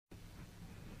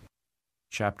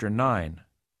Chapter 9.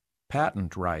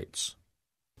 Patent Rights.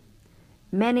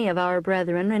 Many of our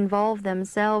brethren involve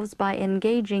themselves by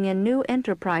engaging in new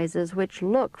enterprises which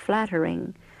look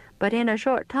flattering, but in a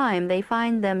short time they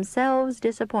find themselves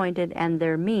disappointed and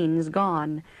their means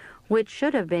gone, which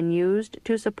should have been used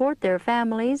to support their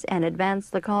families and advance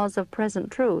the cause of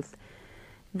present truth.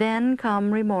 Then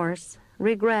come remorse,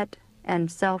 regret,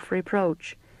 and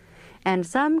self-reproach. And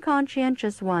some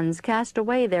conscientious ones cast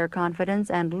away their confidence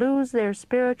and lose their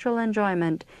spiritual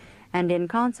enjoyment, and in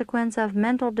consequence of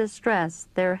mental distress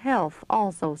their health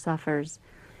also suffers.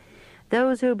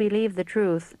 Those who believe the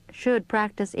truth should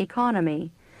practice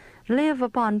economy, live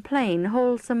upon plain,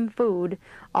 wholesome food,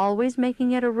 always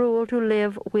making it a rule to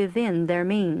live within their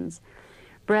means.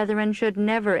 Brethren should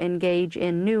never engage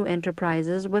in new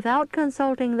enterprises without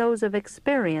consulting those of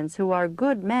experience who are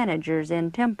good managers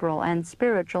in temporal and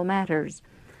spiritual matters.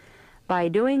 By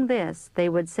doing this, they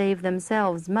would save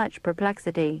themselves much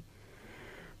perplexity.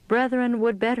 Brethren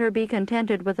would better be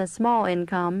contented with a small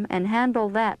income and handle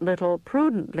that little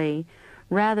prudently,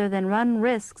 rather than run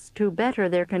risks to better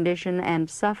their condition and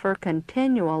suffer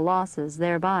continual losses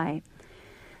thereby.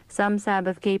 Some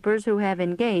Sabbath keepers who have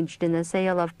engaged in the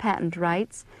sale of patent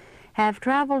rights have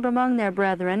traveled among their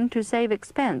brethren to save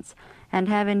expense, and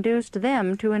have induced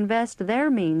them to invest their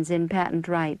means in patent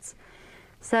rights.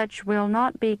 Such will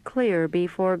not be clear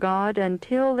before God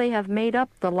until they have made up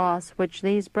the loss which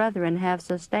these brethren have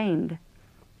sustained.